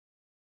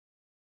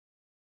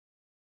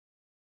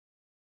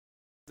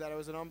That it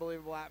was an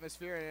unbelievable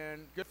atmosphere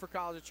and good for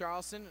College of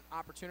Charleston.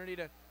 Opportunity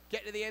to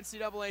get to the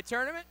NCAA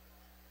tournament.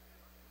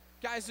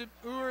 Guys is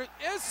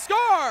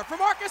score for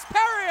Marcus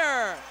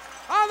Perrier.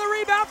 On the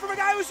rebound from a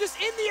guy who's just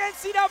in the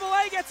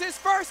NCAA, gets his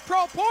first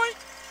pro point.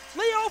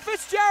 Leo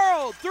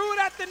Fitzgerald threw it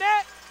at the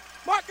net.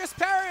 Marcus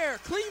Perrier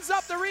cleans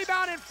up the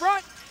rebound in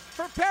front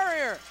for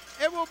Perrier.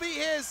 It will be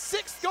his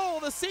 6th goal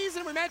of the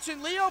season. We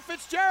mentioned Leo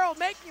Fitzgerald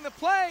making the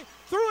play,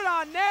 threw it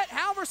on net.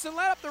 Halverson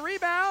led up the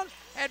rebound,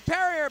 and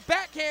Perrier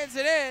backhands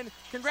it in.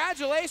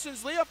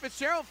 Congratulations, Leo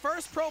Fitzgerald,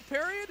 first pro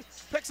period,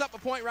 picks up a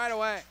point right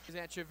away. He's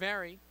at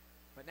Chaveri,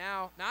 but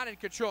now not in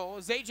control.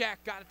 Zajac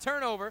got a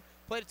turnover,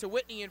 played it to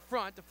Whitney in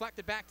front,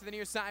 deflected back to the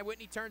near side.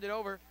 Whitney turned it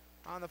over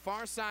on the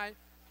far side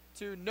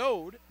to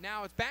Node.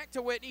 Now it's back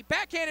to Whitney,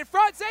 backhand in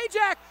front,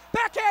 Zajac,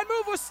 backhand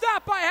move was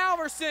stopped by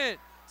Halverson.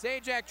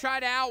 Zajac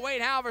tried to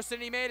outweight Halverson,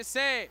 and he made a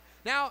save.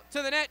 Now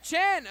to the net,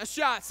 Chen, a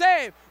shot,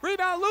 save,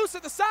 rebound loose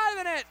at the side of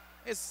the net,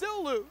 is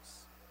still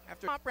loose.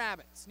 After Swamp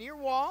Rabbits, near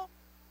wall,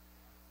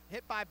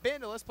 hit by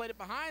Bindelis, played it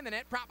behind the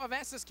net.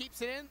 Propavesis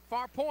keeps it in,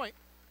 far point.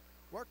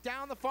 Worked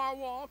down the far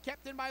wall,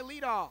 kept in by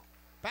Lidal.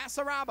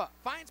 Basaraba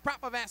finds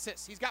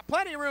Propavesis, he's got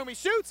plenty of room, he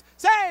shoots,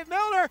 save,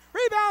 Milner,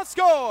 rebound,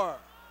 score.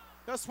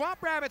 The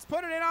Swamp Rabbits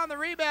put it in on the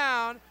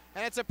rebound,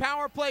 and it's a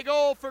power play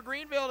goal for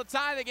Greenville to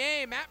tie the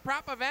game. Matt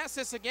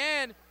Propavesis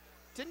again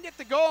didn't get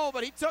the goal,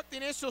 but he took the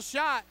initial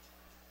shot.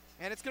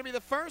 And it's going to be the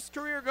first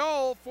career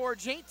goal for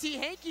JT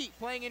Hankey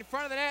playing in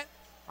front of the net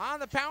on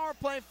the power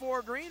play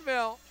for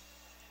Greenville.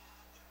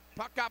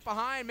 Puck got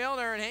behind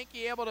Milner, and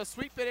Hankey able to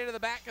sweep it into the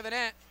back of the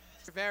net.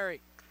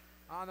 Very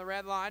on the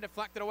red line,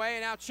 deflected away,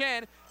 and now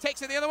Chen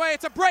takes it the other way.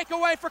 It's a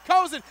breakaway for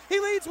Kozin. He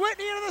leads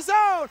Whitney into the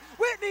zone.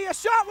 Whitney, a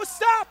shot was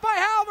stopped by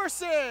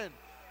Halverson.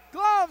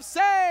 Glove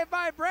save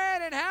by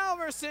Brandon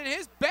Halverson,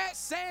 his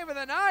best save of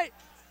the night.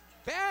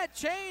 Bad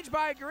change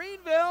by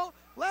Greenville,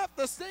 left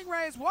the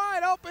Stingrays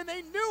wide open.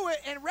 They knew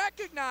it and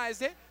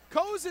recognized it.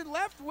 Kozin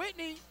left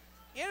Whitney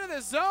into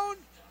the zone.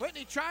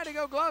 Whitney tried to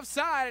go glove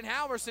side, and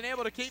Halverson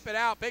able to keep it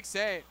out. Big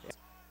save.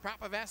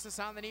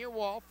 Propavesis on the near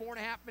wall. 4.5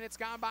 minutes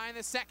gone by in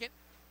the second.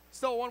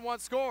 Still 1-1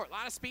 score. A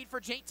lot of speed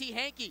for JT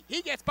Hankey.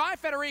 He gets by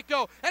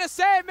Federico, and a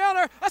save,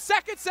 Milner. A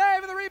second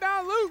save, and the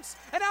rebound loose.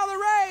 And now the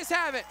Rays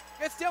have it.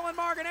 It's Dylan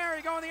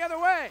Marganeri going the other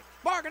way.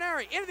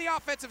 Marganeri into the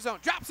offensive zone.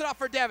 Drops it off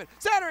for Devin.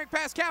 Centering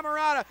past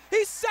Camerata.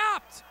 He's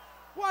stopped.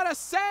 What a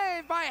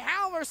save by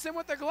Halverson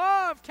with the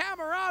glove.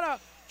 Camerata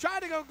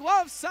tried to go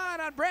glove side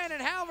on Brandon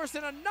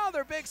Halverson.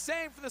 Another big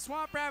save for the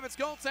Swamp Rabbits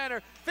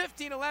goaltender.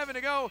 15-11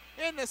 to go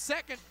in the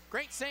second.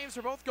 Great saves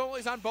for both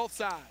goalies on both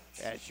sides.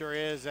 Yeah, it sure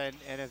is. And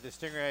if the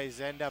Stingrays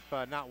end up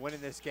not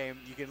winning this game,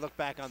 you can look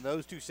back on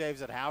those 2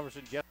 saves that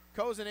Halverson just.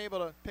 Kozin able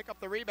to pick up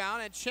the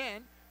rebound, and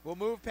Chen will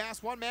move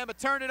past one man but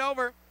turned it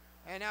over.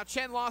 And now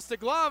Chen lost a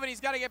glove, and he's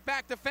got to get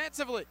back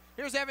defensively.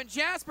 Here's Evan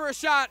Jasper, a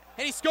shot,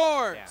 and he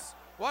scores. Yeah.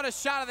 What a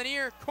shot of the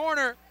near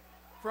corner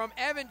from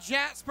Evan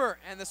Jasper.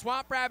 And the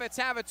Swamp Rabbits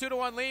have a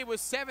 2-1 lead with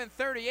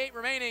 7:38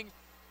 remaining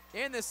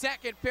in the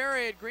second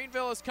period.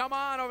 Greenville has come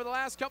on over the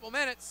last couple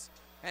minutes,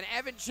 and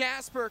Evan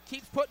Jasper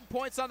keeps putting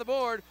points on the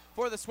board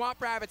for the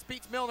Swamp Rabbits.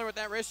 Beats Milner with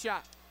that wrist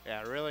shot.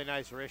 Yeah, really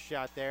nice wrist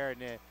shot there,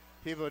 and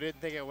people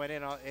didn't think it went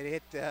in.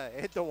 It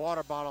hit the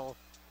water bottle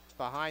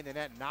behind the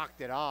net and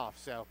knocked it off.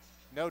 So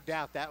no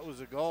doubt that was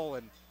a goal,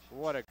 and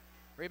what a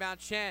rebound.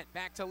 Chen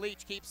back to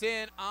Leach, keeps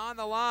in on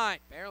the line,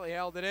 barely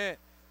held it in.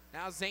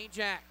 Now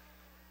Zajac,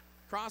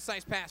 cross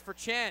ice pass for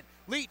Chen.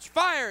 Leach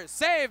fires,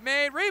 save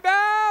made,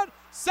 rebound,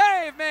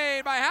 save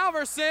made by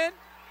Halverson.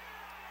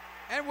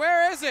 And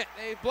where is it?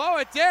 They blow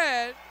it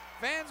dead.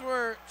 Fans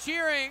were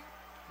cheering.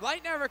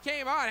 Light never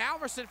came on.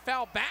 Halverson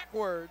fell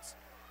backwards,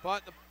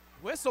 but the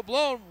whistle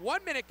blown.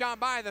 1 minute gone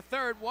by the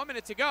third, 1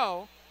 minute to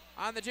go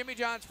on the Jimmy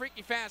John's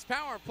Freaky Fast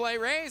power play.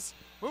 Rays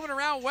moving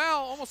around well.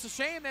 Almost a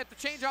shame that to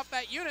change off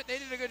that unit. They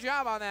did a good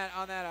job on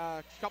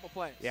that couple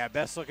plays. Yeah,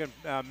 best looking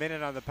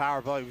minute on the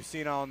power play we've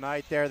seen all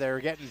night there. They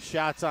were getting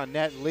shots on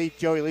net.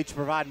 Joey Leach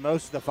providing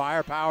most of the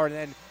firepower, and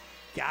then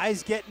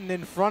guys getting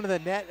in front of the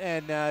net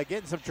and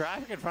getting some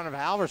traffic in front of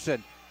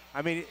Halverson.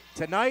 I mean,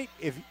 tonight,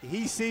 if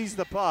he sees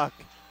the puck,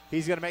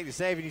 he's going to make the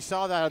save, and you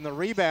saw that on the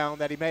rebound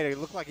that he made. It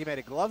looked like he made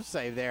a glove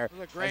save there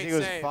as he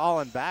was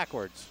falling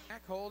backwards.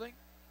 Back holding.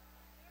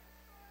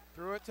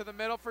 Threw it to the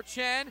middle for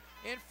Chen.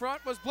 In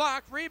front was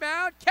blocked.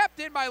 Rebound kept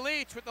in by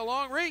Leach with the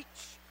long reach.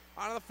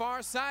 Onto the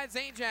far side,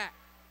 Zajac.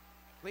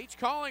 Leach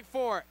calling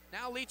for it.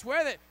 Now Leach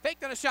with it.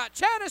 Faked on a shot.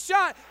 Chen a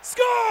shot.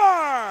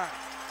 Score!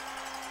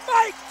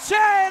 Mike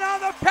Chen on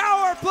the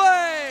power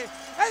play.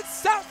 And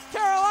South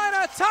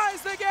Carolina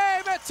ties the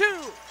game at 2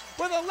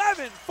 with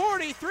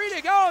 11:43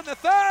 to go in the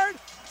third.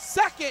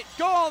 Second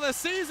goal of the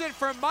season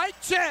for Mike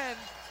Chen.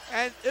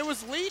 And it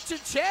was Leach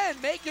and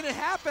Chen making it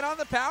happen on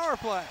the power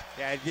play.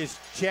 Yeah,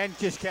 Chen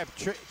just kept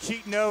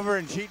cheating over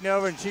and cheating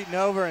over and cheating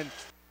over. And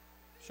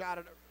shot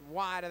it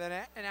wide of the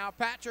net. And now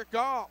Patrick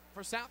Gall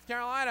for South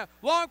Carolina.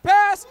 Long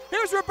pass.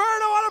 Here's Roberto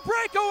on a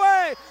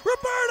breakaway.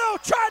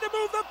 Roberto tried to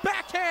move the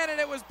backhand, and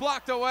it was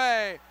blocked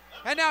away.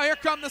 And now here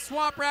come the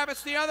Swamp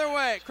Rabbits the other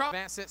way.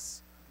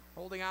 Vassis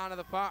holding on to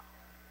the puck.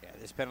 Yeah,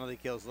 this penalty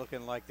kill is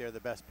looking like they're the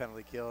best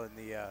penalty kill in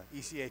the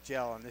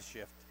ECHL on this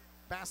shift.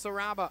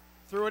 Basaraba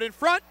threw it in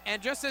front,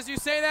 and just as you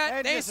say that,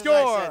 And they just as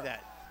score. I said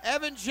that.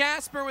 Evan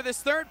Jasper with his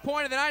 3rd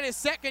point of the night, his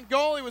 2nd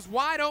goal. He was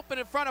wide open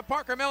in front of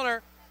Parker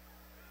Milner.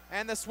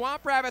 And the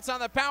Swamp Rabbits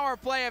on the power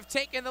play have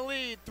taken the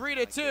lead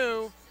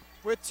 3-2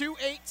 with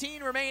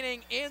 2:18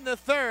 remaining in the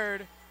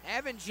 3rd.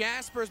 Evan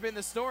Jasper's been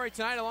the story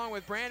tonight along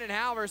with Brandon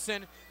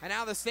Halverson. And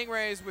now the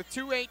Stingrays with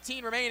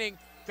 2:18 remaining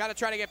got to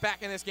try to get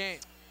back in this game.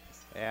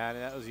 Yeah,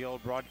 and that was the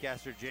old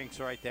broadcaster jinx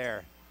right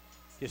there.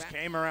 Just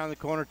came around the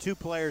corner. 2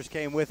 players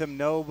came with him.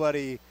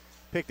 Nobody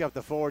picked up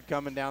the forward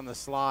coming down the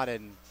slot,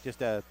 and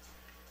just a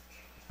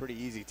pretty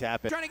easy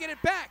tap in. Trying to get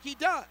it back. He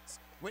does.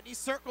 Whitney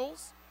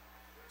circles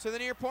to the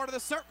near part of the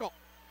circle.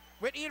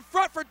 Whitney in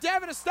front for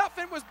Devin. A stuff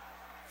in was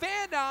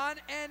fanned on,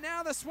 and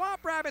now the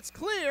Swamp Rabbits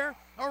clear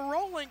a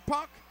rolling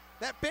puck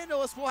that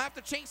Bindelis will have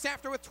to chase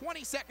after with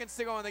 20 seconds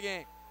to go in the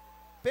game.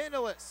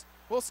 Bindelis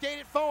will skate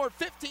it forward,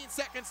 15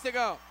 seconds to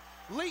go.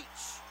 Leach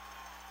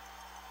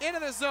into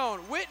the zone.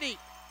 Whitney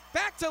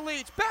back to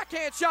Leach.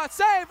 Backhand shot,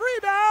 save,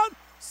 rebound.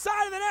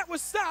 Side of the net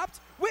was stopped.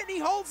 Whitney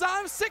holds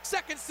on, 6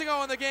 seconds to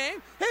go in the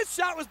game. His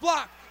shot was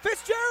blocked.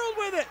 Fitzgerald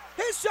with it.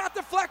 His shot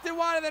deflected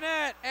wide of the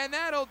net. And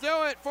that'll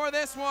do it for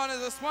this one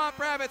as the Swamp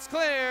Rabbits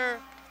clear.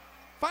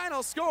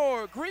 Final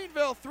score,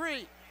 Greenville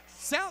 3,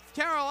 South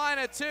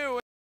Carolina 2.